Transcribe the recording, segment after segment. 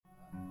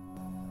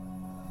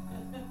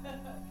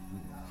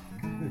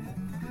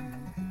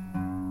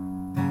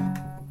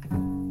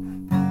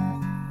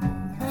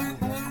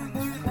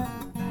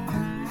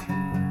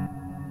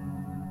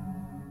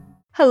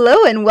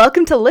Hello and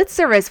welcome to Lit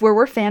Service, where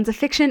we're fans of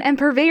fiction and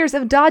purveyors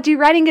of dodgy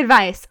writing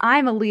advice.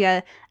 I'm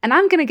Aaliyah, and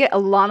I'm going to get a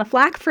lot of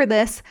flack for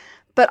this,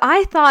 but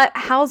I thought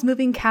Howl's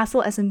Moving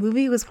Castle as a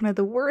movie was one of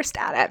the worst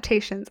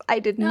adaptations. I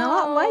did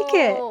not like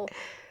it. No.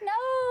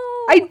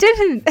 I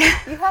didn't.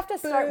 You have to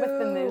start with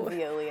the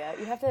movie, Aaliyah.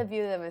 You have to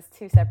view them as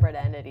two separate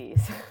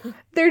entities.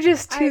 They're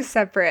just too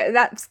separate.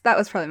 That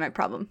was probably my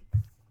problem.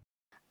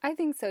 I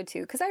think so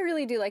too, because I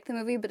really do like the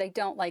movie, but I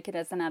don't like it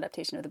as an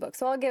adaptation of the book.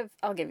 So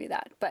I'll give you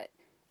that. But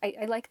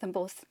I like them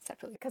both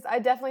separately. Because I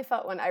definitely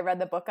felt when I read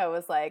the book, I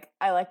was like,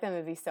 I like the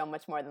movie so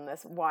much more than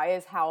this. Why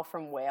is Howl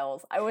from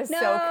Wales? I was so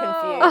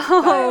confused.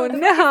 Oh, the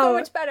no. book is so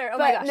much better. Oh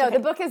my gosh. No, okay.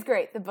 the book is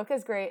great. The book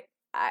is great.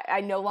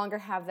 I no longer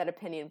have that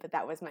opinion, but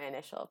that was my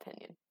initial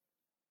opinion.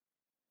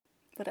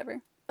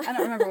 Whatever. I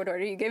don't remember what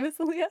order you gave us,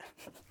 Aaliyah.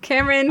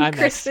 Cameron, I'm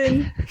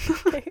Kristen.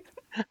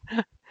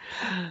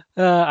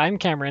 I'm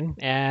Cameron,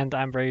 and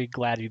I'm very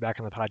glad to be back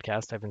on the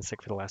podcast. I've been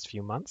sick for the last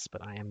few months,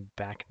 but I am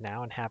back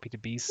now and happy to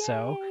be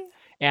so. Yay.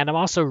 And I'm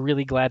also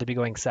really glad to be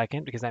going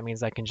second, because that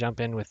means I can jump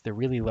in with the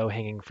really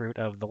low-hanging fruit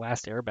of The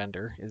Last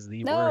Airbender is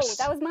the worst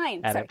that was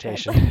mine.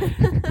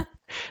 adaptation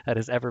that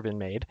has ever been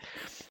made.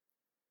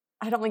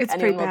 I don't think It's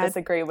anyone pretty will bad.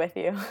 disagree with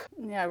you.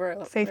 Yeah,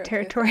 we're Safe we're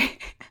territory.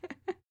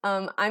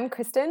 I'm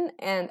Kristen,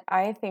 and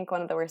I think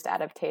one of the worst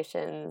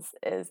adaptations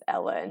is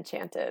Ella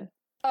Enchanted.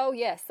 Oh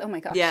yes. Oh my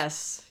gosh.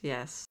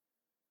 Yes.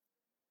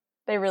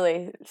 They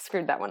really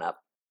screwed that one up.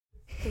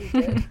 They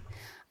did.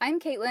 I'm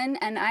Caitlin,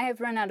 and I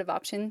have run out of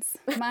options.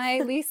 My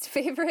least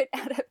favorite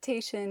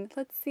adaptation.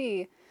 Let's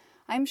see.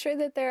 I'm sure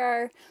that there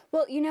are.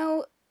 Well,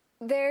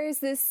 there's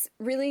this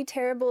really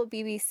terrible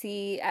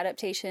BBC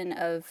adaptation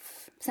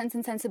of Sense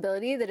and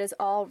Sensibility that is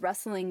all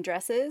rustling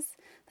dresses.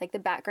 Like the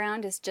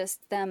background is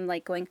just them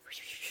like going.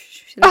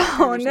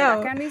 Oh, no.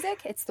 Background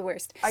music. It's the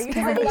worst. Are you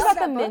Because I talking love about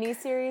the that book.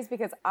 miniseries?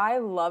 Because I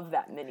love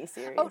that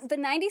miniseries. Oh, the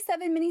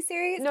 97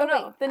 miniseries? No,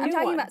 wait, the I'm new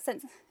talking one. about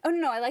Sense. Oh,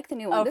 no, I like the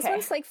new one. This Okay.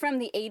 one's like from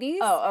the 80s.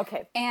 Oh,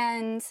 okay.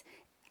 And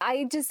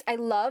I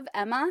love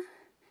Emma,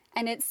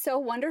 and it's so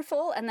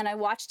wonderful. And then I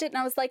watched it, and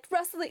I was like,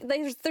 Russell,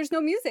 there's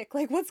no music.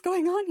 Like, what's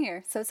going on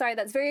here? So sorry,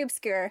 that's very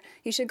obscure.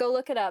 You should go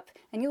look it up,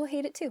 and you'll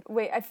hate it too.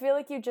 Wait, I feel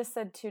like you just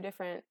said two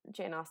different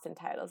Jane Austen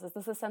titles. Is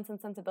this a Sense and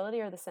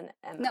Sensibility or this an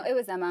Emma? No, it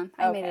was Emma.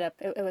 I made it up.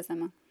 It was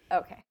Emma.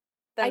 Okay.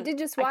 I Then did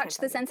just I can't watch the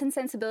tell you. Sense and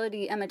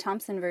Sensibility Emma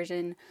Thompson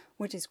version,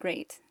 which is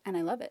great, and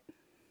I love it.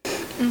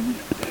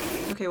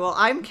 Okay, well,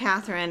 I'm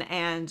Catherine,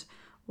 and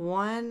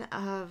one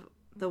of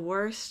the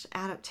worst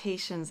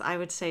adaptations, I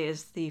would say,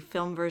 is the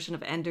film version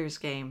of Ender's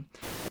Game.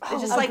 It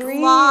just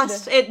agreed.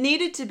 lost. It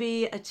needed to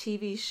be a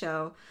TV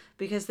show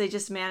because they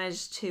just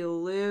managed to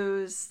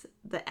lose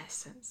the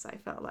essence, I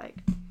felt like.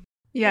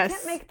 Yes. You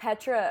can't make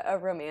Petra a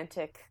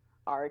romantic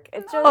arc.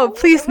 It's just, Oh,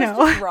 please it was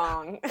no. just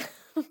wrong.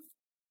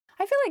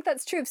 I feel like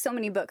that's true of so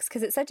many books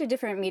because it's such a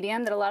different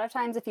medium that a lot of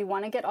times if you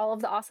want to get all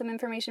of the awesome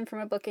information from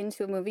a book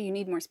into a movie, you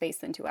need more space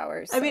than 2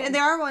 hours. I mean, and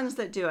there are ones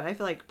that do it. I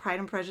feel like Pride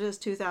and Prejudice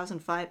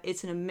 2005,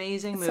 it's an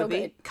amazing It's so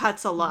movie. good.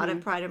 Cuts a lot of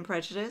Pride and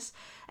Prejudice,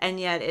 and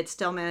yet it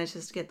still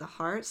manages to get the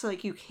heart. So,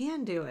 like, you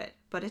can do it,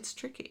 but it's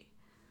tricky.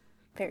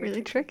 Very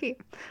Really tricky.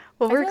 tricky.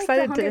 Well, I we're feel like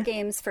excited the Hunger to.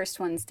 Games first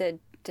ones did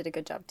a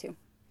good job too.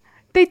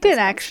 They did,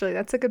 actually.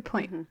 That's a good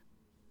point.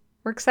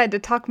 We're excited to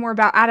talk more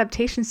about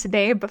adaptations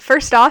today, but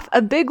first off,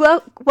 a big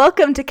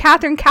welcome to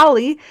Catherine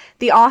Cowley,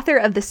 the author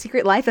of The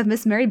Secret Life of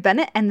Miss Mary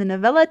Bennet and the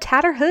novella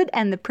Tatterhood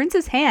and the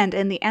Prince's Hand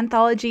in the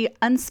anthology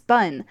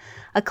Unspun,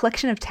 a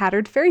collection of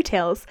tattered fairy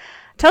tales.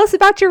 Tell us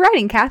about your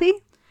writing, Kathy.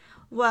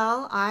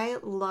 Well, I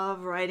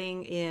love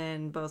writing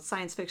in both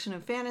science fiction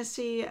and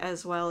fantasy,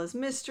 as well as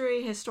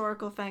mystery,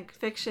 historical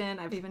fiction.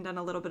 I've even done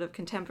a little bit of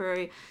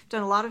contemporary,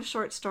 done a lot of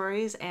short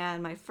stories,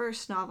 and my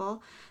first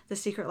novel, The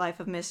Secret Life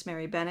of Miss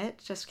Mary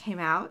Bennet, just came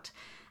out.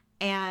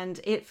 And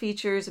it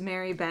features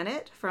Mary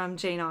Bennet from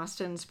Jane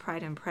Austen's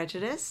Pride and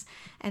Prejudice.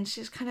 And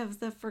she's kind of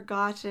the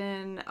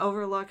forgotten,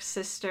 overlooked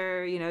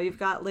sister. You know, you've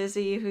got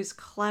Lizzie, who's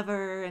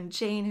clever, and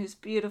Jane, who's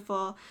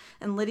beautiful,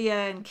 and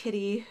Lydia and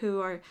Kitty,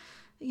 who are,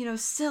 you know,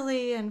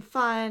 silly and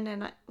fun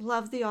and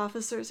love the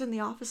officers, and the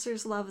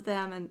officers love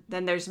them. And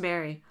then there's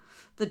Mary,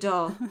 the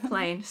dull,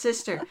 plain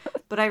sister.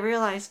 But I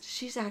realized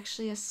she's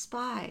actually a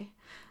spy.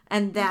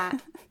 And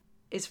that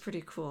is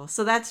pretty cool.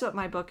 So that's what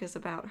my book is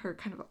about, her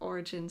kind of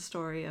origin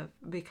story of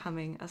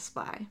becoming a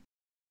spy.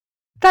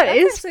 That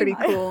is actually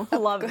pretty cool. I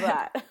love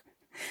that.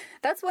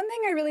 That's one thing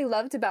I really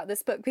loved about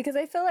this book because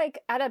I feel like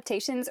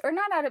adaptations, or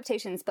not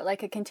adaptations, but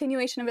like a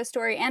continuation of a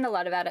story and a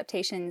lot of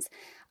adaptations,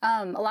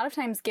 a lot of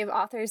times give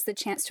authors the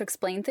chance to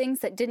explain things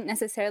that didn't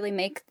necessarily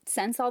make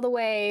sense all the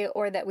way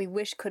or that we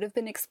wish could have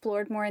been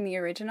explored more in the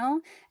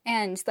original.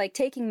 And like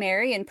taking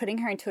Mary and putting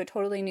her into a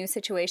totally new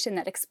situation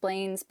that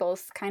explains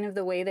both kind of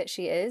the way that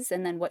she is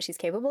and then what she's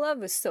capable of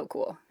was so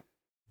cool.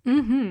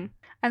 Mm-hmm.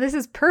 And this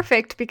is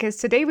perfect because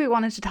today we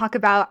wanted to talk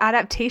about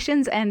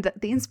adaptations and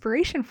the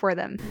inspiration for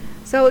them.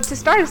 So to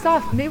start us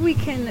off, maybe we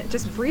can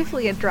just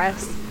briefly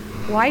address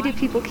why do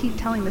people keep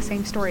telling the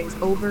same stories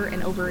over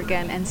and over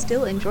again and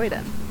still enjoy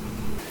them?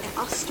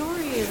 a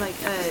story is like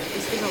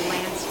is a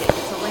landscape.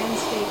 It's a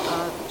landscape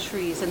of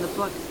trees. In the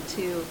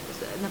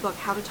book,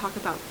 How to Talk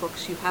About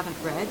Books You Haven't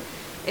Read,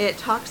 it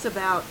talks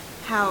about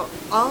how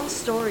all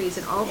stories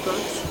and all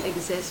books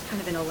exist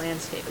kind of in a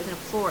landscape, in a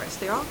forest.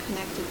 They're all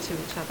connected to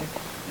each other.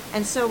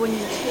 And so when you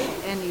take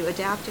and you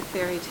adapt a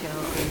fairy tale,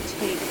 or you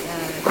take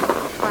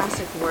a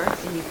classic work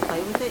and you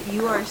play with it,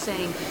 you are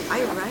saying,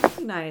 I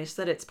recognize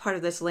that it's part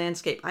of this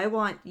landscape. I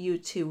want you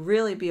to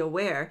really be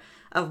aware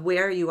of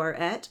where you are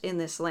at in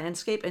this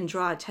landscape and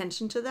draw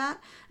attention to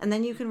that. And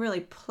then you can really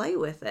play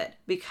with it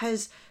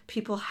because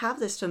people have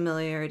this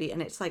familiarity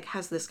and it's like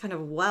has this kind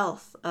of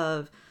wealth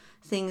of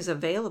things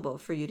available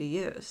for you to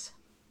use.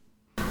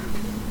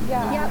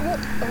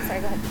 Well,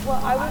 sorry, go ahead.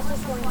 Well, I was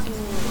just going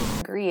to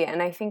agree,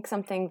 and I think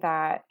something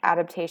that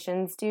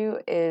adaptations do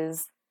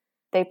is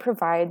they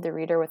provide the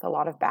reader with a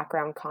lot of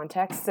background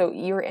context. So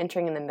you're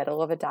entering in the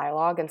middle of a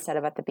dialogue instead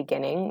of at the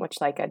beginning,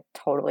 which like a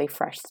totally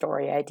fresh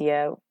story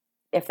idea,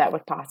 if that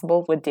was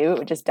possible, would do. It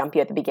would just dump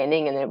you at the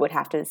beginning and it would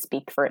have to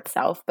speak for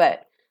itself.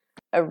 But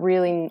a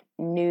really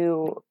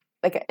new,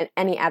 like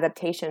any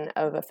adaptation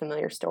of a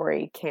familiar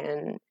story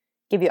can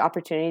give you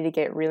opportunity to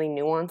get really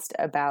nuanced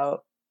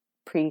about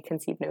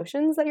preconceived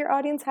notions that your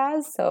audience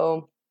has.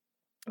 So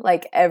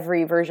like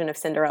every version of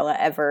Cinderella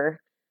ever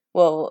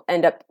will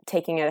end up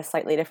taking it a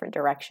slightly different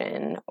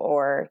direction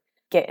or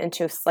get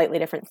into slightly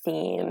different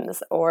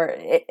themes, or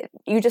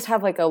you just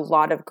have like a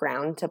lot of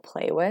ground to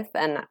play with.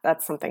 And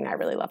that's something I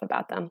really love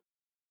about them.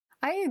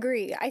 I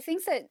agree. I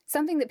think that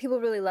something that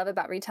people really love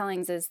about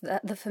retellings is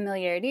the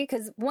familiarity,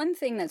 because one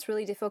thing that's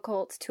really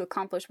difficult to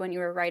accomplish when you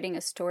are writing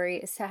a story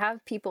is to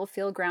have people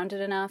feel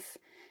grounded enough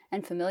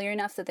and familiar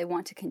enough that they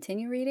want to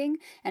continue reading.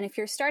 And if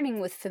you're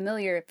starting with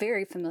familiar,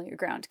 very familiar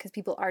ground, because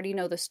people already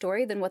know the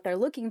story, then what they're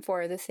looking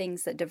for are the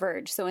things that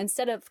diverge. So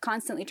instead of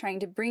constantly trying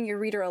to bring your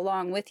reader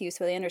along with you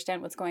so they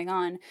understand what's going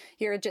on,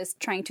 you're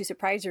just trying to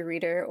surprise your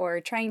reader or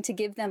trying to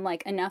give them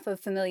like enough of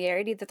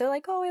familiarity that they're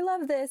like, oh, I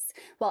love this,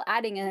 while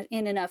adding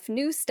in enough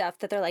new stuff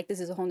that they're like, this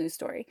is a whole new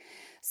story.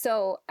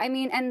 So, I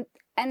mean,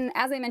 and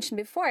as I mentioned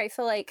before, I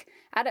feel like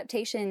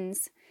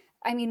adaptations,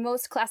 I mean,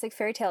 most classic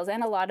fairy tales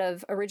and a lot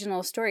of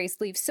original stories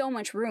leave so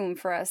much room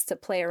for us to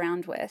play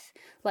around with.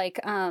 Like,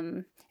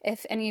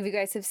 if any of you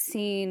guys have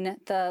seen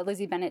the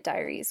Lizzie Bennet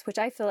Diaries, which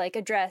I feel like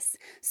address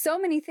so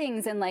many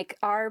things in like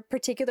our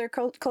particular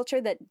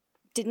culture that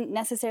didn't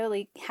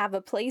necessarily have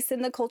a place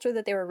in the culture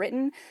that they were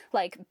written,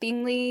 like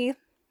Mr.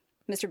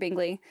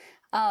 Bingley,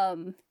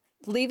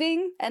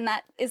 leaving, and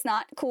that is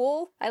not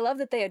cool. I love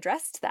that they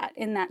addressed that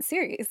in that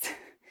series.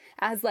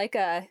 As like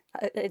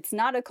it's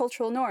not a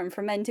cultural norm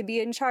for men to be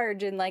in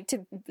charge and like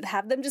to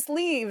have them just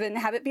leave and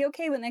have it be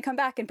okay when they come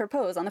back and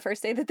propose on the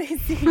first day that they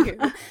see you.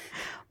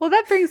 Well,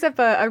 that brings up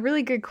a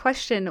really good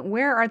question.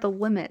 Where are the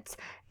limits?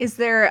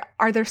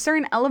 Are there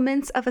certain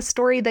elements of a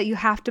story that you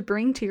have to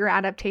bring to your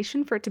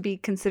adaptation for it to be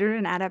considered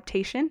an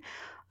adaptation?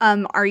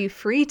 Are you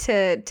free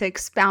to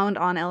expound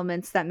on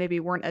elements that maybe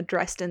weren't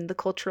addressed in the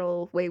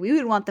cultural way we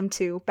would want them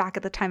to back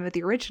at the time of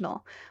the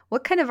original?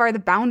 What kind of are the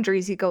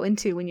boundaries you go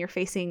into when you're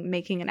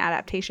making an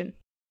adaptation?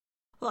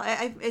 Well,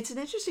 it's an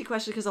interesting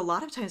question because a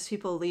lot of times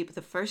people the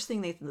first thing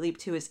they leap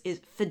to is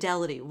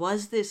fidelity.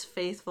 Was this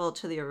faithful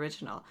to the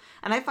original?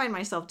 And I find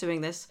myself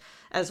doing this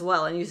as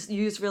well, and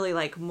use really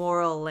like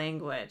moral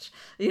language,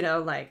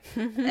 like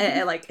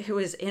like it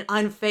was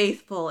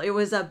unfaithful, it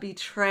was a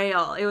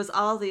betrayal, it was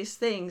all these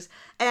things,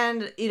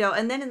 and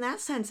and then in that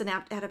sense, an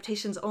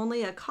adaptation's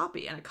only a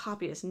copy, and a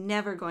copy is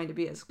never going to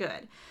be as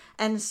good.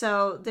 And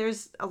so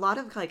there's a lot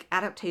of like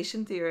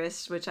adaptation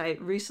theorists, which I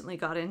recently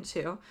got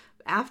into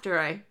after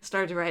I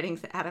started writing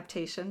the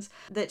adaptations,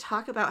 that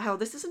talk about how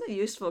this isn't a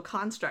useful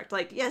construct.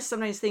 Like, yes,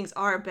 sometimes things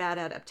are bad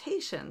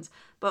adaptations,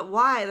 but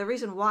the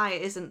reason why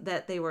isn't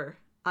that they were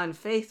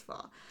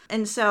unfaithful.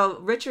 And so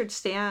Richard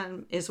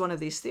Stan is one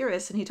of these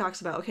theorists, and he talks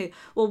about, okay,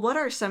 well, what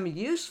are some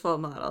useful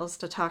models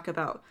to talk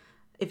about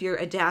if you're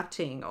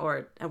adapting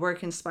or a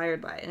work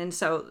inspired by it? And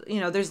so,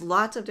 there's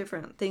lots of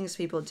different things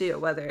people do,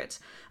 whether it's,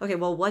 okay,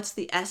 well, what's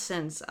the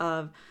essence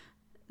of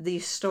the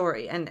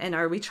story? And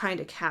are we trying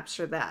to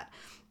capture that?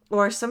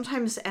 Or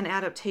sometimes an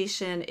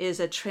adaptation is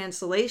a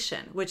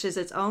translation, which is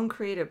its own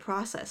creative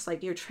process.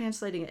 Like you're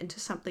translating it into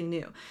something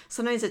new.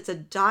 Sometimes it's a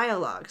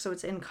dialogue, so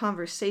it's in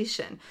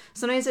conversation.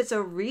 Sometimes it's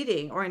a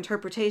reading or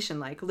interpretation,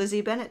 like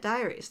Lizzie Bennet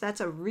Diaries.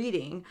 That's a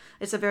reading.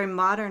 It's a very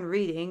modern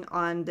reading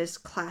on this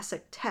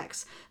classic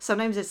text.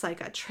 Sometimes it's like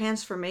a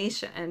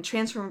transformation, and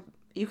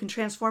you can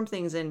transform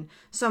things in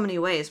so many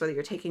ways, whether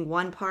you're taking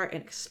one part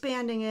and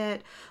expanding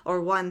it,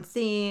 or one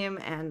theme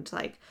and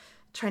like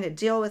trying to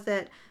deal with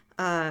it.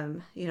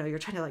 You're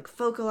trying to like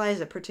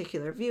focalize a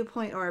particular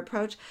viewpoint or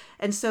approach.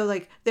 And so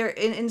like there,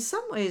 in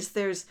some ways,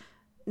 there's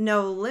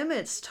no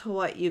limits to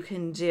what you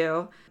can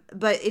do.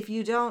 But if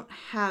you don't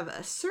have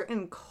a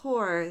certain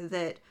core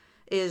that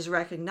is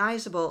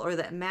recognizable or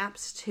that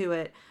maps to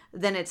it,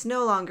 then it's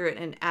no longer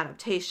an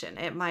adaptation.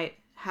 It might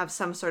have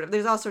some sort of,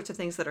 there's all sorts of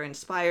things that are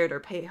inspired or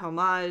pay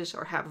homage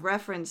or have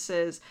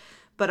references,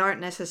 but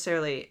aren't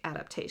necessarily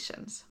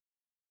adaptations.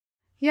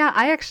 Yeah,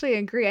 I actually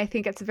agree. I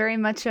think it's very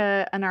much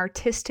an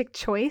artistic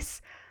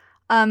choice.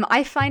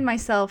 I find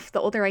myself, the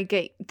older I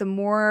get, the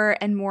more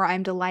and more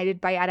I'm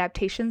delighted by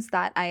adaptations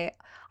that I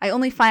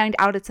only find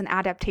out it's an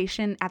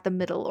adaptation at the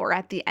middle or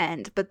at the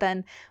end. But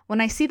then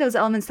when I see those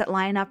elements that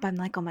line up, I'm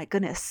like, oh my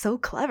goodness, so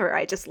clever.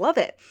 I just love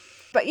it.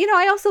 But,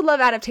 I also love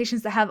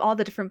adaptations that have all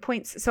the different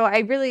points. So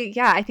I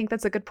think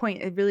that's a good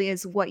point. It really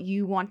is what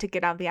you want to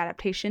get out of the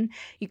adaptation.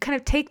 You kind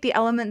of take the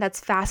element that's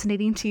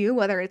fascinating to you,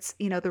 whether it's,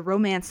 the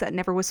romance that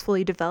never was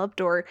fully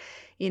developed or,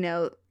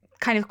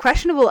 kind of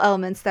questionable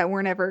elements that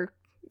weren't ever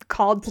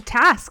called to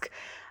task.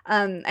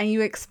 And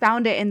you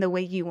expound it in the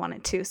way you want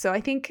it to. So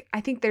I think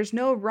there's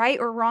no right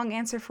or wrong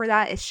answer for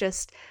that. It's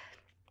just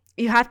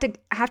you have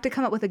to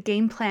come up with a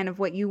game plan of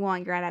what you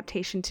want your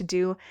adaptation to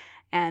do,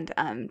 and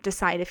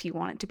decide if you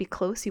want it to be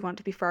close, you want it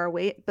to be far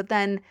away, but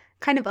then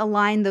kind of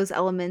align those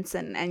elements,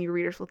 and your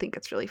readers will think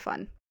it's really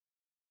fun.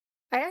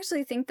 I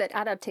actually think that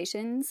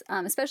adaptations,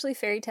 especially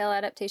fairy tale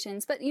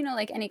adaptations, but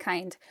like any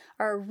kind,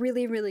 are a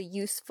really, really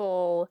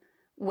useful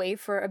way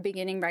for a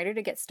beginning writer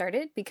to get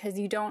started, because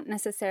you don't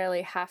have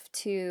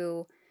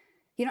to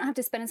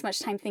spend as much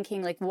time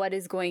thinking like what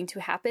is going to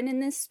happen in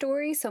this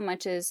story so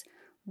much as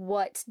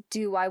what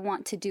do I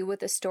want to do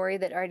with a story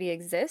that already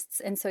exists.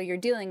 And so you're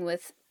dealing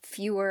with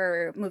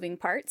fewer moving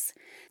parts.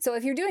 So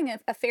if you're doing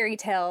a fairy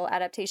tale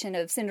adaptation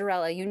of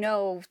Cinderella, you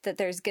know that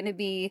there's going to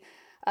be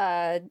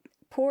a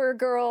poor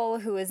girl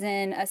who is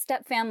in a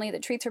step family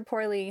that treats her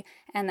poorly,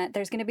 and that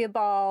there's going to be a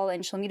ball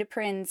and she'll meet a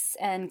prince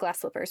and glass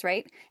slippers,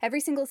 right? Every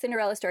single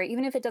Cinderella story,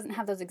 even if it doesn't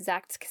have those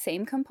exact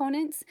same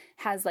components,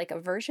 has like a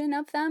version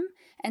of them.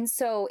 And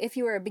so if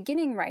you are a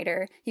beginning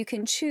writer, you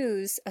can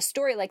choose a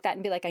story like that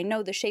and be like, I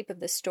know the shape of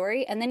this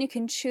story. And then you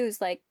can choose,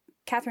 like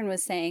Catherine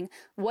was saying,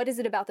 what is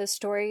it about this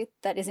story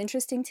that is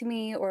interesting to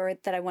me or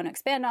that I want to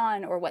expand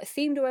on, or what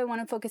theme do I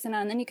want to focus in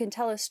on? And then you can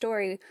tell a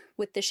story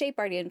with the shape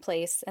already in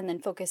place and then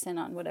focus in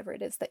on whatever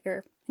it is that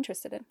you're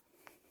interested in.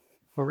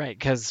 Well, right,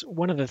 because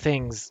one of the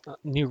things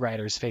new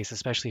writers face,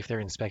 especially if they're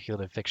in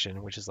speculative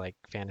fiction, which is like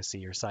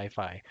fantasy or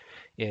sci-fi,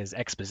 is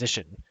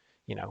exposition.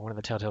 One of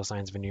the telltale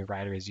signs of a new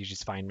writer is you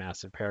just find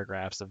massive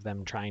paragraphs of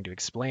them trying to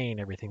explain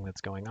everything that's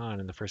going on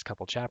in the first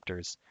couple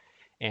chapters.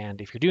 And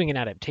if you're doing an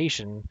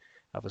adaptation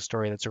of a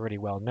story that's already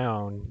well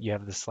known, you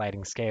have the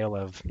sliding scale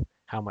of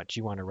how much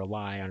you want to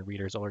rely on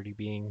readers already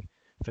being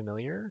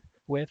familiar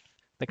with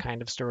the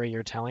kind of story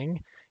you're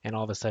telling, and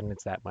all of a sudden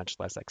it's that much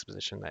less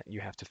exposition that you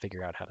have to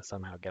figure out how to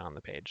somehow get on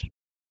the page.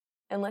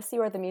 Unless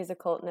you are the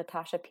musical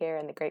Natasha Pierre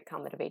in The Great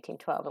Comet of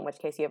 1812, in which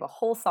case you have a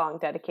whole song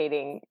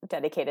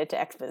dedicated to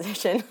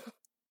exposition.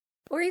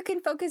 Or you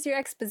can focus your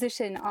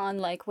exposition on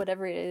like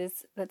whatever it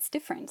is that's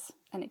different,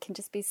 and it can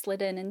just be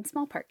slid in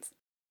small parts.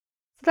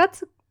 So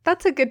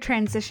that's a good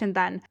transition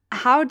then.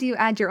 How do you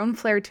add your own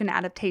flair to an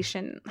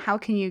adaptation? How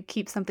can you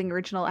keep something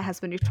original that has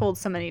been told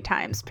so many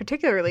times,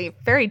 particularly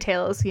fairy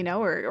tales,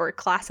 or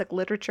classic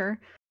literature?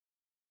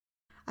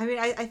 I mean,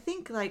 I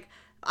think like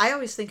I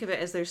always think of it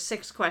as there's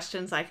 6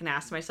 questions I can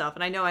ask myself.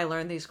 And I know I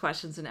learned these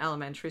questions in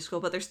elementary school,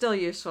 but they're still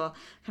useful.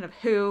 Kind of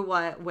who,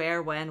 what,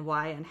 where, when,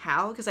 why, and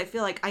how. Because I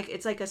feel like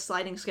it's like a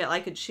sliding scale.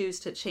 I could choose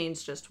to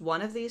change just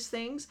one of these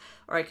things,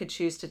 or I could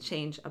choose to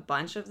change a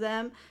bunch of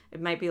them. It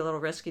might be a little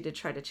risky to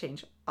try to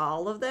change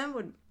all of them.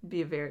 Would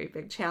be a very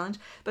big challenge.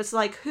 But it's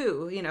like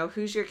who,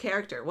 who's your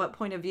character? What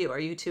point of view? Are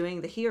you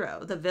doing the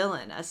hero, the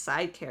villain, a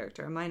side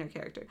character, a minor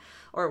character?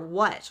 Or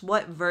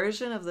what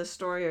version of the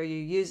story are you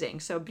using?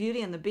 So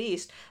Beauty and the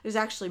Beast, there's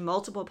actually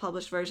multiple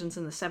published versions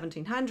in the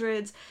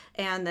 1700s,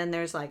 and then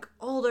there's like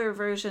older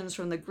versions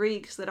from the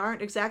Greeks that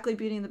aren't exactly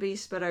Beauty and the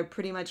Beast, but are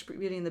pretty much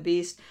Beauty and the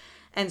Beast.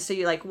 And so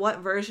you like, what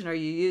version are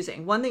you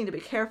using? One thing to be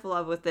careful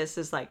of with this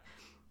is like,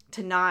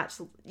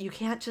 you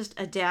can't just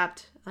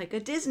adapt like a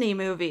Disney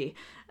movie.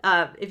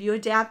 If you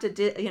adapt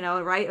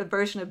write a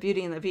version of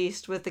Beauty and the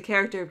Beast with the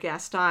character of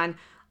Gaston,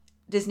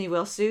 Disney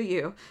will sue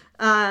you.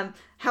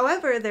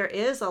 However, there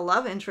is a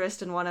love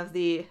interest in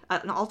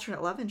an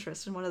alternate love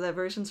interest in one of the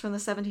versions from the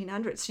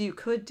 1700s. So you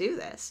could do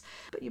this,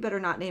 but you better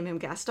not name him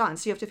Gaston.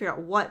 So you have to figure out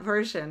what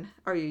version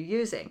are you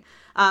using.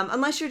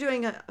 Unless you're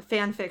doing a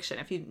fan fiction.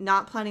 If you're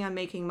not planning on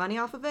making money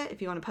off of it,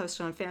 if you want to post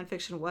it on a fan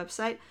fiction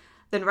website,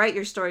 then write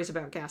your stories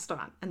about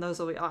Gaston, and those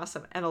will be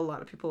awesome, and a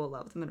lot of people will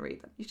love them and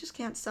read them. You just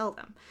can't sell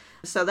them.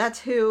 So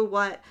that's who,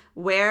 what,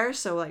 where.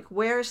 So like,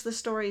 where's the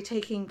story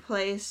taking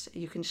place?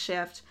 You can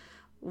shift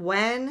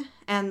when,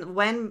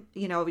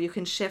 you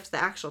can shift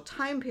the actual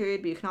time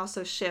period, but you can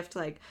also shift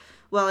like,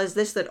 well, is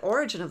this the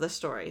origin of the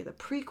story, the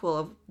prequel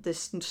of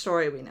this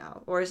story we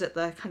know, or is it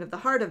the kind of the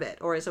heart of it,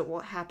 or is it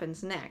what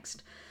happens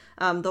next?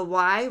 The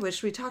why,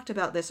 which we talked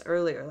about this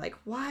earlier, like,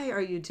 why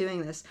are you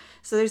doing this?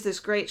 So there's this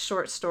great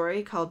short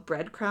story called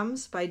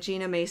Breadcrumbs by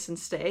Gina Mason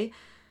Stay,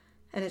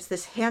 and it's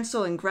this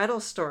Hansel and Gretel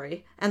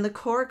story, and the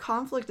core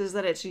conflict is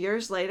that it's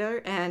years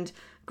later, and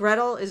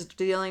Gretel is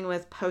dealing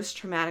with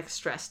post-traumatic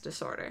stress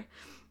disorder.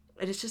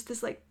 And it's just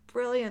this, like,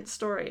 brilliant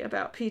story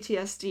about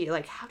PTSD.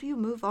 Like, how do you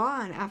move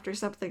on after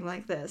something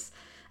like this?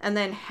 And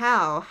then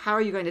how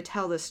are you going to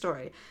tell this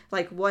story?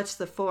 Like, what's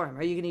the form?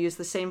 Are you going to use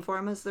the same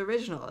form as the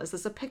original? Is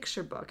this a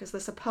picture book? Is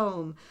this a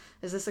poem?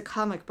 Is this a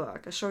comic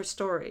book, a short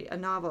story, a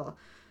novel?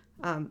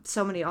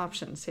 So many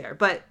options here.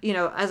 But,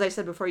 as I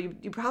said before,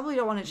 you probably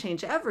don't want to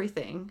change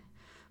everything,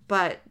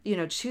 but,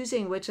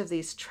 choosing which of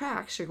these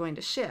tracks you're going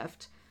to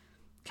shift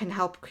can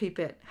help keep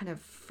it kind of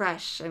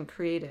fresh and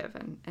creative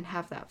and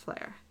have that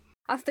flair.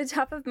 Off the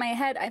top of my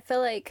head, I feel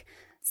like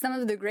some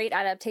of the great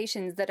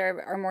adaptations that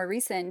are more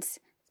recent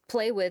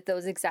play with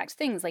those exact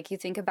things. Like you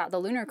think about the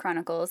Lunar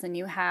Chronicles and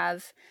you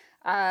have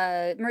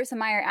Marissa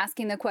Meyer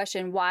asking the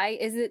question, why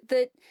is it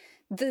that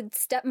the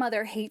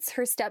stepmother hates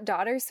her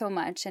stepdaughter so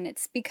much? And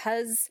it's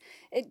because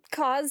it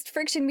caused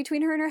friction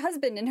between her and her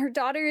husband, and her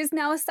daughter is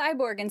now a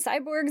cyborg, and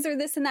cyborgs are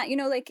this and that.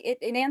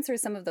 It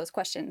answers some of those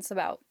questions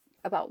about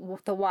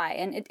the why,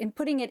 and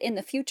putting it in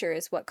the future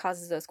is what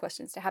causes those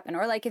questions to happen.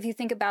 Or like if you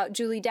think about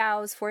Julie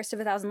Dow's Forest of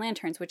a Thousand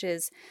Lanterns, which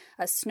is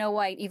a Snow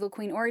White evil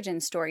queen origin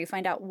story, you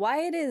find out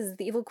why it is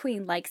the evil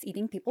queen likes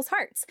eating people's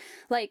hearts.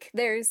 Like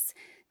there's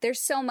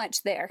so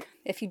much there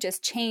if you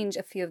just change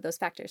a few of those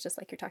factors, just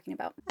like you're talking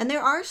about. And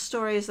there are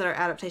stories that are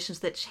adaptations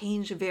that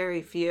change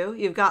very few.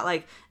 You've got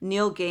like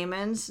Neil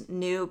Gaiman's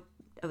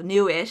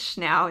newish,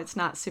 now it's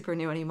not super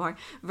new anymore,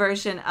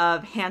 version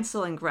of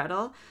Hansel and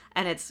Gretel,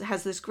 and it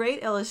has this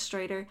great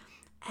illustrator,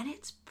 and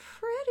it's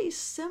pretty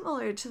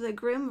similar to the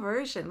Grimm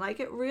version. Like,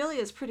 it really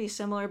is pretty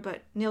similar,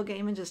 but Neil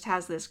Gaiman just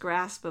has this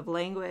grasp of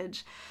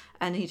language,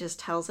 and he just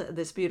tells it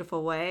this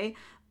beautiful way.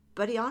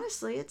 But he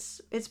honestly,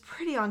 it's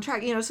pretty on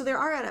track. So there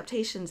are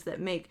adaptations that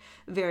make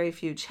very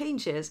few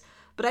changes,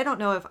 but I don't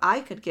know if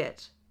I could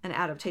get an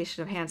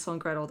adaptation of Hansel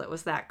and Gretel that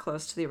was that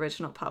close to the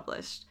original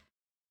published.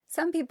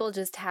 Some people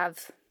just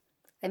have,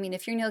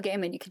 if you're Neil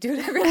Gaiman, you can do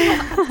whatever you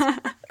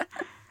want.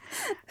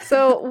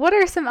 So what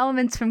are some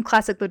elements from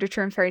classic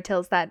literature and fairy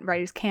tales that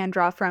writers can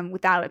draw from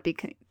without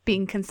it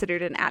being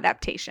considered an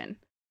adaptation?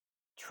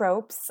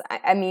 Tropes.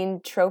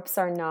 Tropes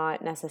are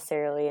not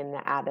necessarily an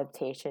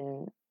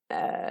adaptation.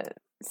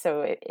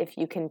 So if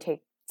you can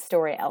take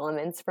story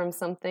elements from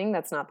something,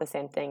 that's not the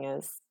same thing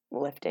as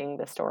lifting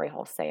the story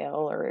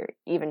wholesale or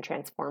even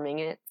transforming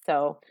it.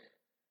 So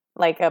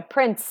like a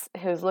prince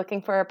who's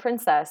looking for a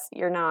princess,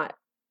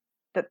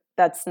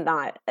 that's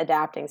not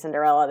adapting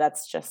Cinderella.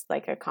 That's just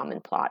like a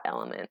common plot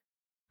element.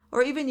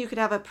 Or even you could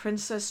have a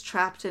princess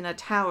trapped in a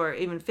tower,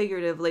 even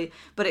figuratively,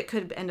 but it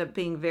could end up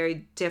being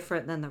very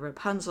different than the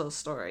Rapunzel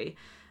story.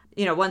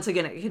 Once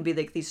again, it can be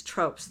like these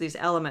tropes, these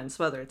elements,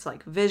 whether it's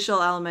like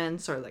visual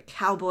elements or the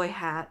cowboy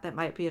hat that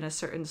might be in a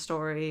certain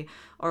story,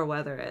 or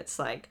whether it's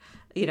like,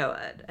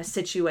 a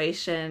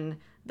situation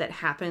that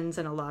happens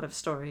in a lot of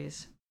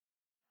stories.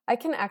 I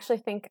can actually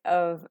think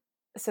of,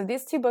 so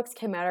these two books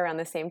came out around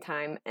the same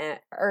time,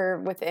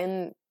 or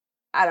within,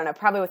 I don't know,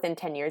 probably within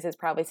 10 years is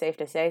probably safe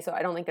to say. So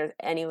I don't think there's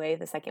any way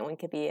the second one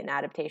could be an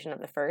adaptation of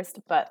the first,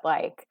 but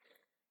like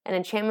An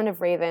Enchantment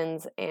of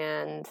Ravens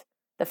and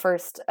the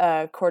first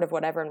Court of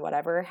Whatever and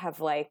Whatever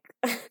have like,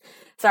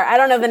 sorry, I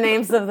don't know the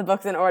names of the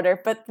books in order,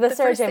 but the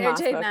Sarah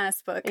J.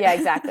 Maas book. Yeah,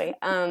 exactly.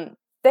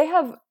 They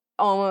have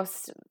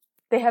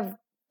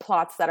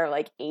plots that are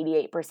like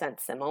 88%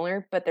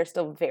 similar, but they're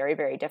still very,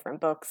 very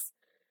different books.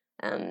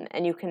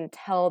 And you can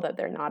tell that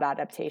they're not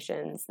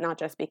adaptations, not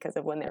just because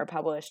of when they were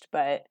published,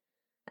 but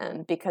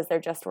because they're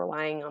just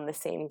relying on the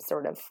same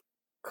sort of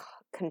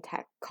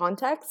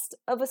context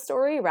of a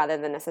story rather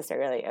than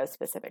necessarily a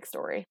specific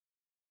story.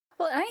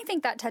 Well, I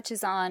think that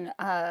touches on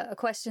a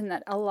question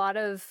that a lot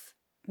of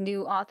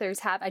new authors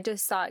have. I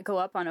just saw it go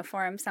up on a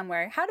forum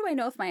somewhere. How do I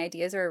know if my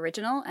ideas are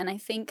original? And I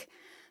think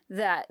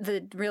that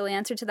the real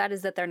answer to that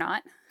is that they're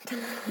not.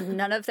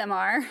 None of them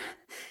are.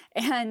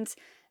 And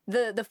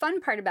the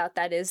fun part about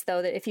that is,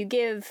 though, that if you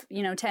give,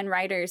 10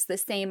 writers the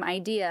same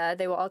idea,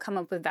 they will all come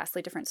up with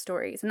vastly different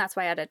stories. And that's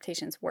why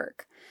adaptations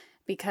work,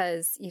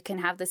 because you can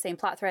have the same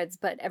plot threads,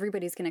 but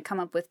everybody's going to come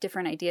up with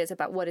different ideas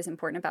about what is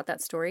important about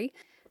that story.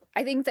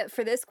 I think that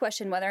for this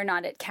question, whether or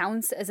not it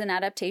counts as an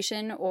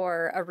adaptation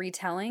or a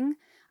retelling,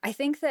 I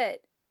think that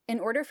in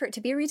order for it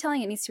to be a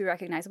retelling, it needs to be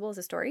recognizable as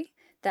a story.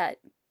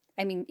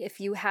 If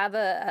you have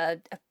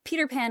a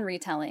Peter Pan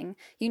retelling,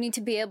 you need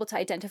to be able to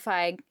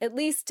identify at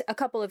least a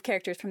couple of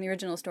characters from the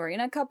original story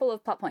and a couple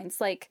of plot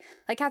points. Like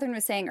Catherine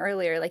was saying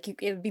earlier, it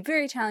would be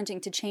very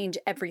challenging to change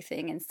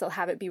everything and still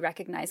have it be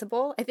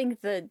recognizable. I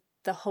think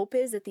the hope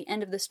is at the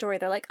end of the story,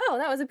 they're like, oh,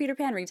 that was a Peter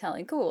Pan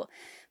retelling, cool.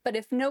 But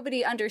if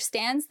nobody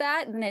understands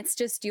that, then it's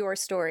just your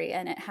story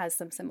and it has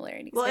some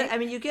similarities. Well,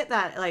 right? you get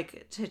that,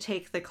 to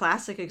take the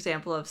classic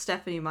example of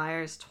Stephenie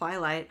Meyer's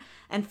Twilight,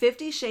 and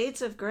 50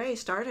 Shades of Grey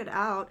started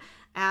out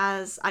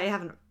as, I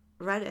haven't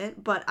read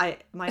it, but I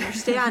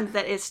understand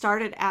that it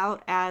started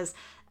out as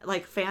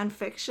like fan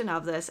fiction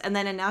of this, and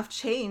then enough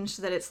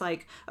changed that it's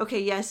like, okay,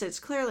 yes, it's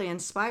clearly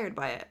inspired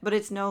by it, but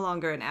it's no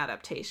longer an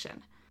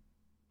adaptation.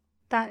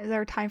 That is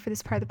our time for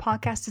this part of the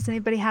podcast. Does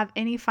anybody have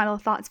any final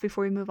thoughts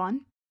before we move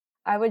on?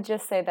 I would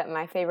just say that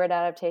my favorite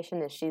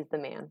adaptation is She's the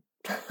Man.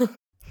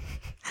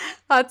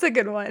 That's a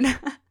good one.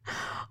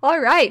 All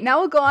right, now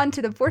we'll go on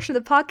to the portion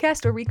of the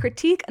podcast where we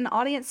critique an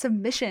audience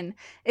submission.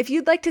 If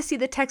you'd like to see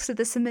the text of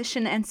the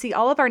submission and see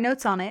all of our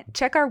notes on it,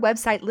 check our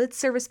website,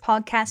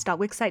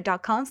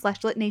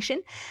 litservicepodcast.wixsite.com/litnation.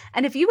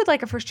 And if you would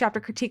like a first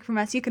chapter critique from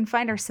us, you can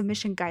find our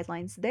submission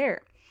guidelines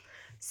there.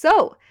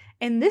 So,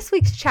 in this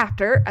week's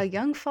chapter, a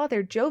young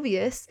father,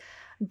 Jovius,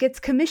 gets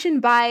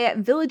commissioned by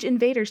village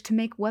invaders to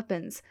make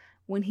weapons.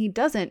 When he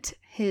doesn't,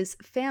 his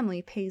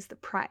family pays the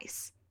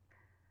price.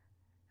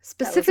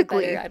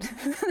 Specifically, that's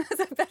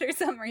a better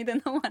summary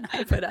than the one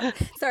I put up.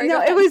 Sorry. No,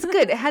 it was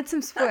good. It had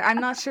some spoil. I'm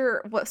not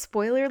sure what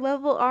spoiler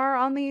level are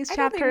on these I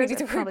don't chapters.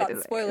 think we need to worry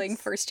about spoiling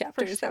first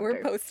chapters that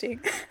we're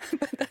posting,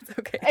 but that's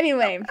okay.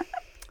 Anyway,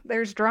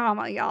 there's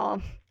drama,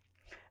 y'all.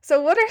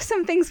 So what are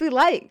some things we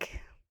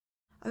like?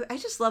 I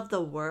just love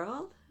the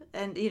world.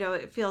 And, you know,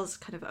 it feels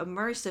kind of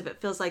immersive. It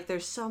feels like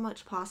there's so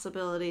much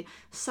possibility,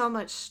 so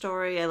much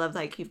story. I love,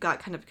 like, you've got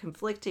kind of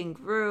conflicting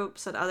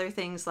groups and other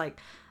things. Like,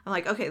 I'm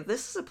like, okay,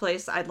 this is a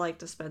place I'd like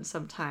to spend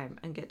some time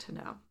and get to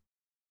know.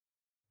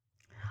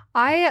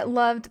 I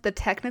loved the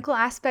technical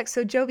aspects.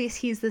 So Jovius,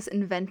 he's this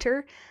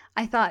inventor.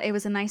 I thought it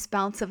was a nice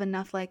balance of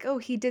enough, like, oh,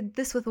 he did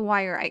this with a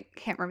wire. I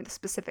can't remember the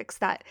specifics.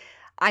 That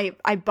I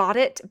bought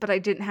it, but I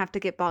didn't have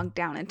to get bogged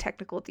down in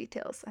technical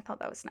details. I thought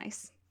that was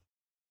nice.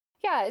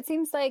 Yeah, it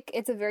seems like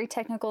it's a very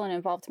technical and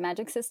involved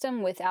magic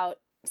system without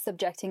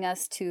subjecting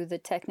us to the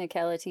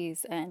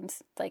technicalities and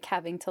like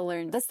having to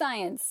learn the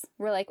science.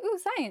 We're like, ooh,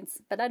 science,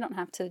 but I don't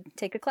have to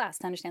take a class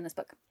to understand this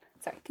book.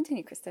 Sorry,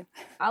 continue, Kristen.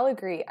 I'll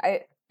agree.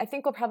 I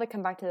think we'll probably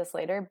come back to this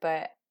later,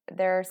 but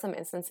there are some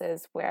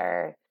instances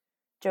where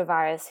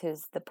Jovius,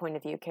 who's the point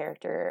of view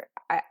character,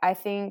 I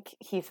think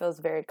he feels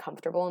very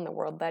comfortable in the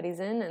world that he's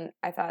in, and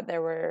I thought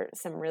there were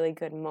some really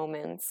good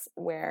moments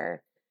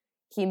where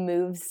he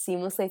moves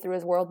seamlessly through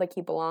his world like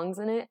he belongs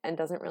in it and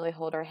doesn't really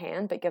hold our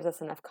hand, but gives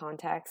us enough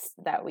context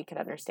that we could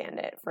understand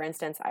it. For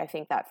instance, I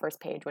think that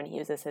first page when he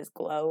uses his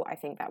glow, I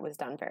think that was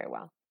done very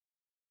well.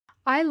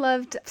 I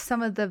loved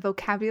some of the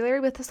vocabulary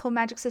with this whole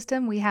magic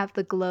system. We have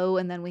the glow,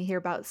 and then we hear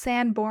about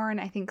Sandborn.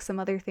 I think some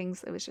other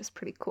things. It was just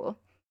pretty cool.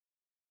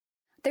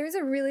 There's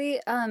a really,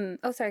 oh,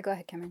 sorry, go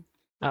ahead, Cameron.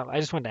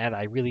 I just wanted to add,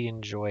 I really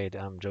enjoyed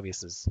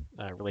Jovius's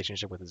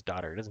relationship with his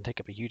daughter. It doesn't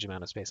take up a huge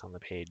amount of space on the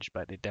page,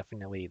 but it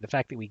definitely, the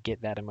fact that we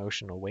get that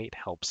emotional weight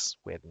helps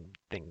when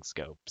things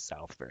go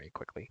south very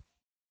quickly.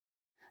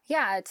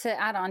 Yeah,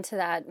 to add on to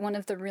that, one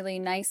of the really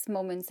nice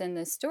moments in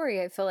this story,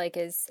 I feel like,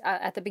 is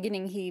at the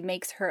beginning, he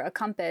makes her a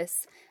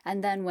compass,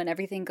 and then when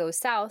everything goes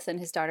south and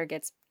his daughter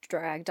gets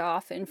dragged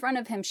off in front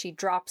of him, she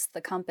drops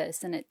the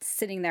compass, and it's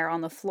sitting there on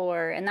the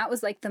floor, and that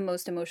was like the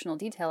most emotional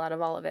detail out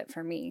of all of it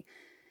for me,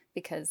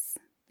 because...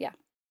 yeah.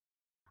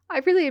 I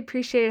really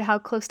appreciated how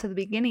close to the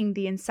beginning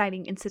the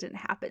inciting incident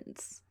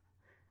happens.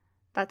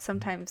 That's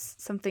sometimes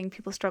something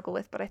people struggle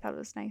with, but I thought it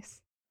was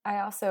nice. I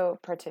also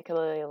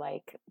particularly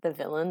like the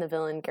villain. The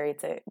villain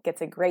gets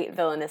a great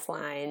villainous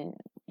line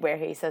where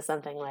he says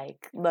something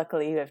like,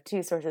 luckily you have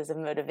two sources of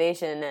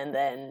motivation, and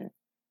then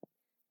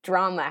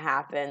drama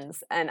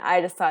happens. And I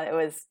just thought it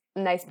was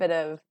a nice bit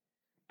of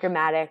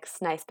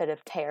dramatics, nice bit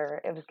of terror.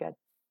 It was good.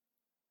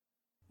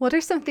 What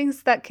are some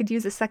things that could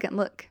use a second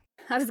look?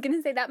 I was going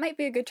to say that might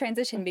be a good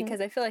transition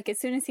because I feel like as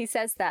soon as he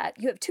says that,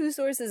 you have two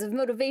sources of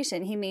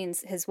motivation, he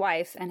means his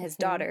wife and his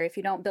daughter. If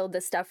you don't build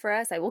this stuff for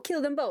us, I will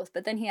kill them both.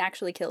 But then he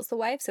actually kills the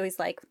wife. So he's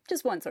like,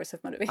 just one source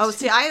of motivation. Oh,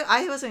 see,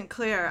 I wasn't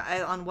clear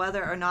on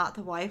whether or not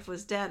the wife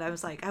was dead. I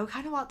was like, I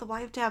kind of want the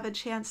wife to have a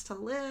chance to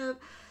live.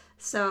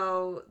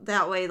 So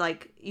that way,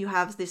 like, you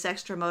have this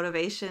extra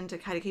motivation to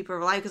kind of keep her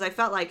alive. Because I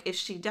felt like if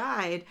she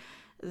died,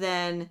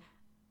 then...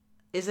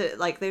 is it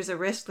like there's a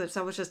risk that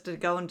someone's just to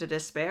go into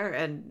despair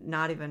and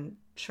not even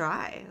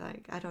try?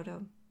 Like, I don't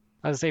know.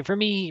 I would say for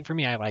me,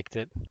 I liked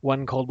it.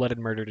 One cold-blooded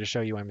murder to show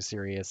you I'm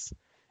serious,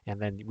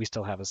 and then we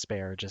still have a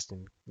spare just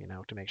in,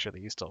 to make sure that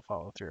you still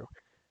follow through.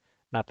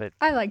 Not that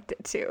I liked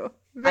it too.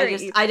 I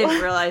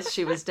didn't realize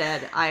she was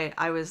dead.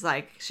 I was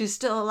like, she's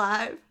still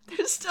alive.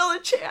 There's still a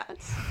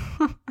chance.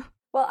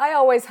 Well, I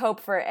always hope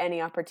for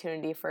any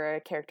opportunity for a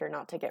character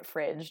not to get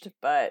fridged,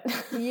 but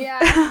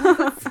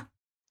yeah.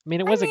 I mean,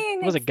 it was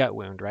a gut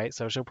wound, right?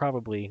 So she'll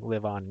probably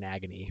live on in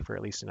agony for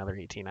at least another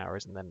 18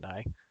 hours and then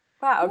die.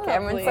 Wow,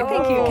 Cameron. Thank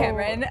you,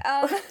 Cameron.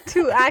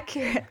 Too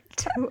accurate.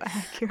 Too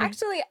accurate.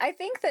 Actually, I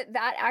think that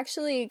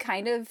actually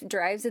kind of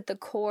drives at the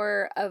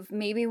core of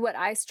maybe what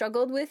I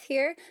struggled with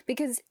here.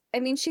 Because, I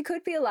mean, she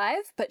could be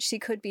alive, but she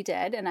could be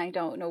dead, and I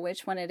don't know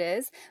which one it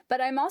is.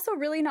 But I'm also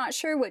really not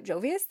sure what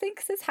Jovius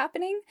thinks is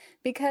happening,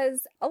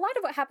 because a lot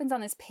of what happens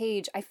on this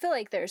page, I feel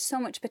like there's so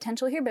much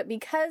potential here, but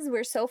because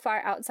we're so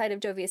far outside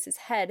of Jovius's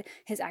head,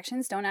 his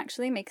actions don't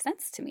actually make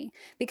sense to me.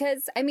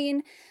 Because, I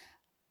mean...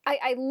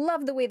 I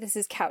love the way this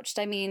is couched.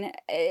 I mean,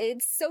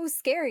 it's so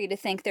scary to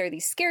think there are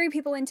these scary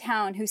people in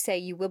town who say,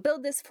 you will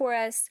build this for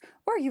us,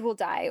 or you will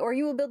die, or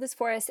you will build this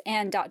for us,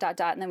 and ...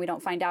 and then we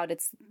don't find out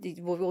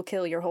we'll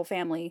kill your whole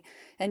family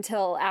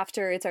until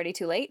after it's already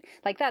too late.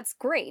 Like, that's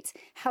great.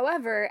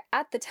 However,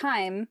 at the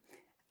time,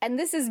 and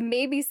this is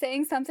maybe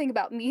saying something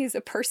about me as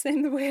a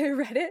person, the way I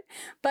read it,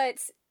 but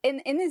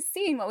in this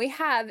scene, what we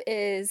have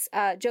is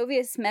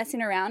Jovius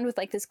messing around with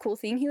like this cool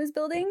thing he was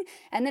building,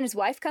 and then his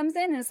wife comes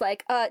in and is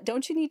like,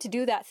 don't you need to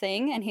do that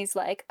thing? And he's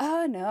like,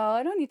 oh no,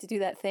 I don't need to do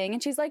that thing.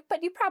 And she's like,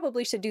 but you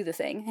probably should do the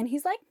thing. And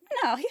he's like,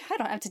 no, I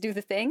don't have to do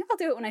the thing. I'll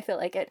do it when I feel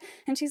like it.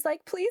 And she's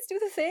like, please do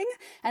the thing.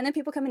 And then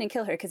people come in and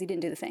kill her because he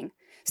didn't do the thing.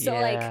 So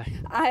like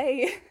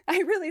I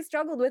really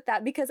struggled with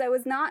that because I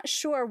was not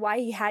sure why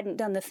he hadn't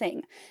done the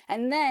thing.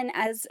 And then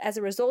as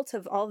a result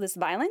of all this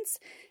violence,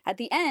 at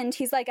the end,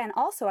 he's like, and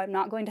also I'm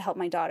not going to help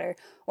my daughter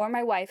or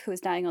my wife who is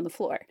dying on the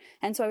floor.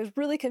 And so I was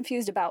really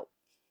confused about,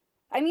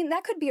 I mean,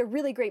 that could be a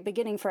really great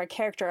beginning for a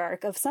character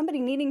arc of somebody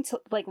needing to,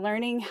 like,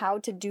 learning how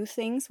to do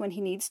things when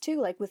he needs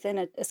to, like within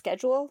a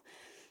schedule.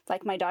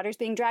 Like, my daughter's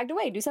being dragged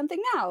away, do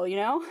something now, you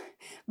know?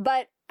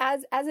 But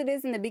as it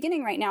is in the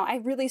beginning right now, I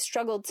really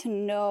struggled to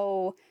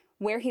know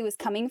where he was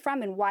coming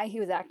from and why he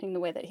was acting the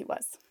way that he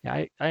was.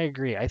 Yeah, I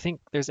agree. I think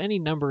there's any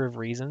number of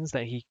reasons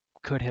that he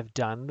could have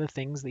done the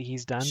things that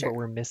he's done, but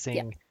we're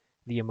missing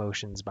the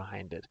emotions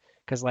behind it.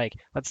 Because, like,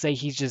 let's say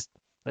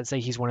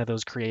he's one of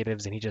those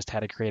creatives and he just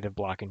had a creative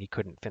block and he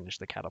couldn't finish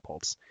the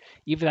catapults.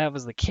 Even if that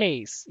was the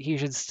case, he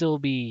should still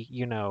be,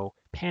 you know,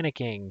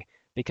 panicking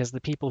because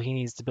the people he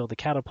needs to build the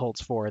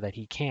catapults for that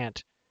he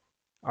can't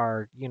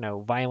are, you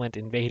know, violent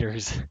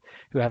invaders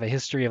who have a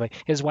history of, like,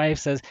 his wife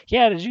says,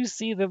 yeah, did you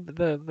see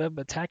the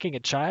attacking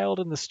a child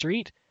in the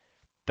street?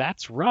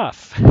 That's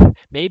rough.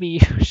 Maybe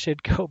you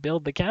should go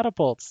build the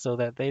catapults so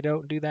that they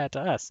don't do that to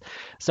us.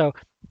 So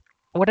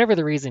whatever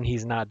the reason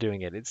he's not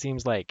doing it, it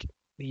seems like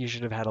you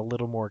should have had a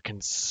little more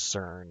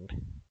concern.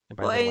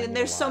 Well, and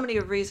there's so many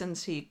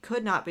reasons he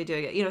could not be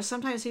doing it. You know,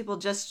 sometimes people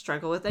just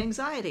struggle with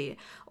anxiety,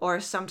 or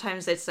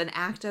sometimes it's an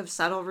act of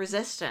subtle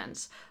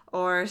resistance,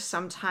 or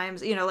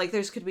sometimes, you know, like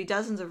there's could be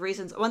dozens of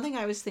reasons. One thing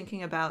I was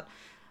thinking about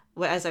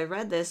as I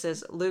read this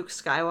is Luke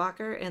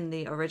Skywalker in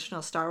the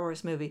original Star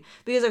Wars movie.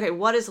 Because, okay,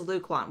 what does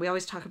Luke want? We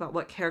always talk about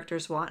what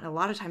characters want, and a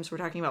lot of times we're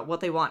talking about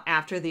what they want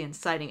after the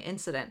inciting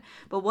incident.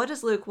 But what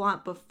does Luke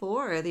want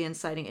before the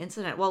inciting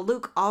incident? Well,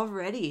 Luke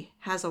already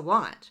has a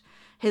want.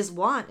 His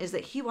want is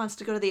that he wants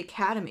to go to the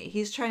academy.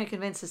 He's trying to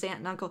convince his aunt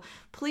and uncle,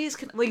 please,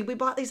 we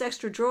bought these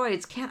extra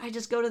droids. Can't I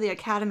just go to the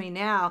academy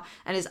now?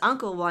 And his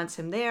uncle wants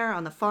him there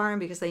on the farm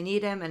because they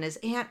need him. And his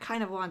aunt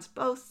kind of wants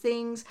both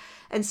things.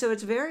 And so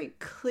it's very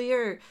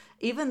clear,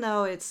 even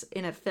though it's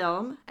in a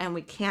film and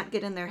we can't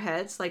get in their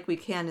heads like we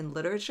can in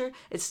literature,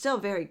 it's still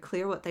very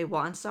clear what their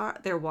wants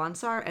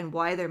are, and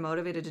why they're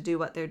motivated to do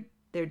what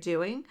they're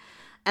doing.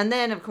 And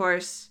then, of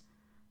course,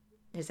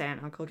 his aunt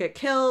and uncle get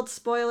killed,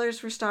 spoilers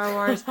for Star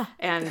Wars,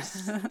 and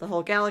the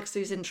whole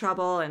galaxy's in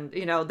trouble, and,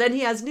 you know, then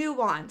he has new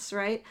wants,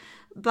 right?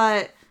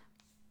 But,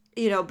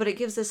 you know, but it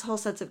gives this whole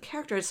sense of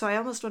character, so I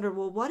almost wonder,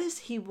 well, what does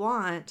he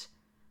want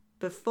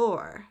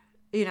before?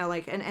 You know,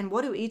 like, and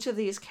what do each of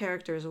these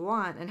characters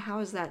want, and how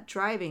is that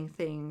driving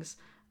things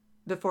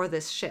before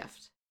this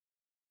shift?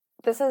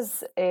 This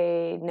is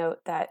a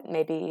note that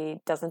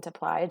maybe doesn't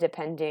apply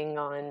depending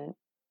on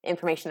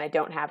information I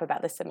don't have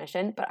about the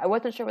submission, but I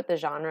wasn't sure what the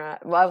genre,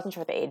 well, I wasn't sure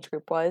what the age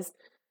group was.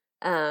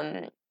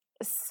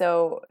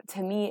 So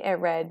to me, it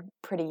read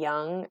pretty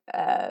young,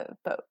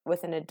 but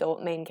with an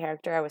adult main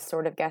character, I was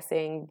sort of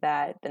guessing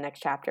that the next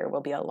chapter will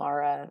be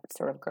Alara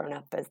sort of grown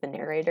up as the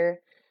narrator.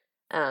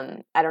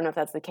 I don't know if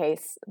that's the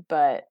case,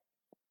 but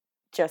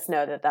just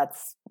know that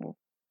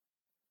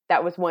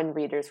that was one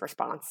reader's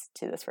response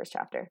to this first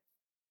chapter.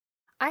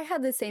 I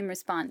had the same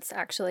response,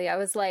 actually. I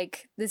was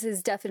like, this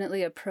is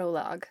definitely a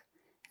prologue.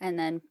 And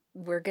then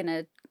we're going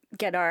to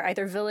get our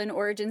either villain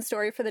origin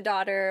story for the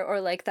daughter or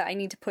like the I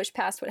need to push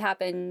past what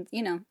happened.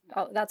 You know,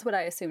 that's what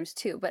I assumed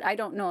too. But I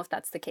don't know if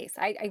that's the case.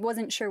 I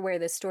wasn't sure where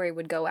this story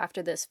would go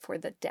after this for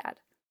the dad.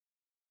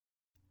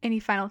 Any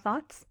final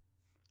thoughts?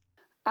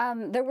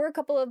 There were a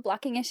couple of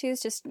blocking issues,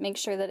 just make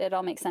sure that it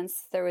all makes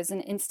sense. There was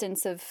an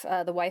instance of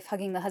the wife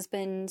hugging the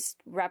husband,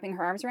 wrapping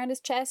her arms around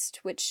his chest,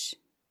 which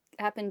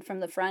happened from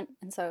the front,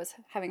 and so I was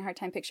having a hard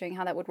time picturing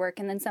how that would work.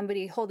 And then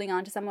somebody holding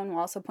on to someone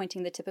while also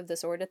pointing the tip of the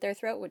sword at their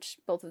throat, which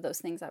both of those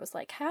things I was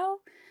like, how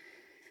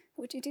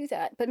would you do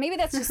that? But maybe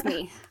that's just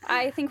me.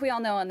 I think we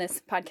all know on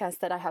this podcast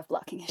that I have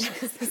blocking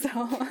issues.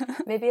 So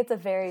maybe it's a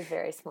very,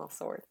 very small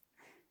sword.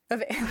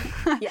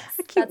 Yes,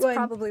 that's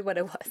probably what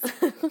it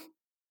was.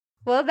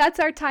 Well, that's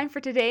our time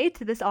for today.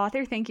 To this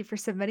author, thank you for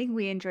submitting.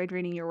 We enjoyed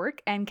reading your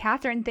work. And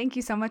Catherine, thank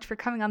you so much for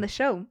coming on the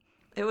show.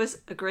 It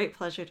was a great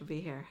pleasure to be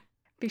here.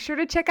 Be sure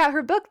to check out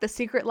her book, The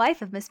Secret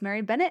Life of Miss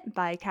Mary Bennet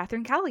by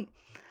Catherine Cowley.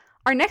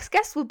 Our next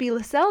guest will be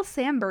Lascelles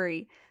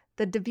Sambury,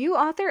 the debut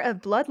author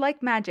of Blood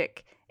Like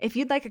Magic. If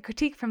you'd like a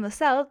critique from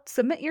Lascelles,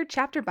 submit your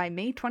chapter by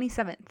May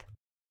 27th.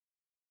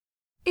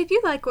 If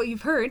you like what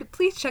you've heard,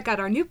 please check out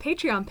our new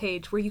Patreon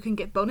page where you can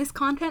get bonus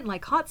content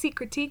like hot seat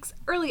critiques,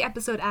 early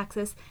episode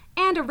access,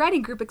 and a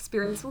writing group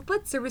experience with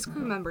Lit Service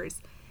crew members.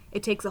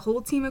 It takes a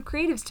whole team of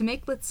creatives to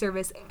make Lit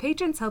Service, and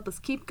patrons help us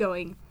keep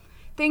going.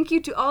 Thank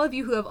you to all of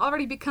you who have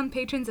already become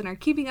patrons and are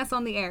keeping us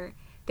on the air.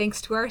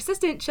 Thanks to our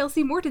assistant,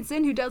 Chelsea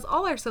Mortensen, who does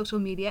all our social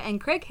media, and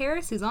Craig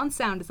Harris, who's on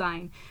sound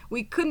design.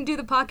 We couldn't do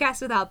the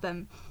podcast without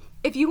them.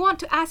 If you want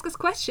to ask us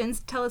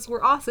questions, tell us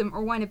we're awesome,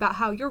 or whine about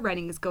how your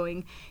writing is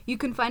going, you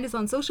can find us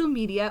on social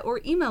media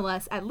or email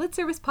us at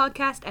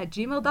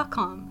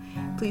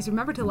litservicepodcast@gmail.com. Please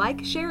remember to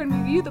like, share, and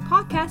review the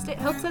podcast. It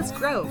helps us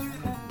grow.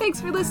 Thanks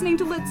for listening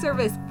to Lit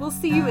Service. We'll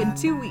see you in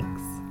 2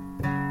 weeks.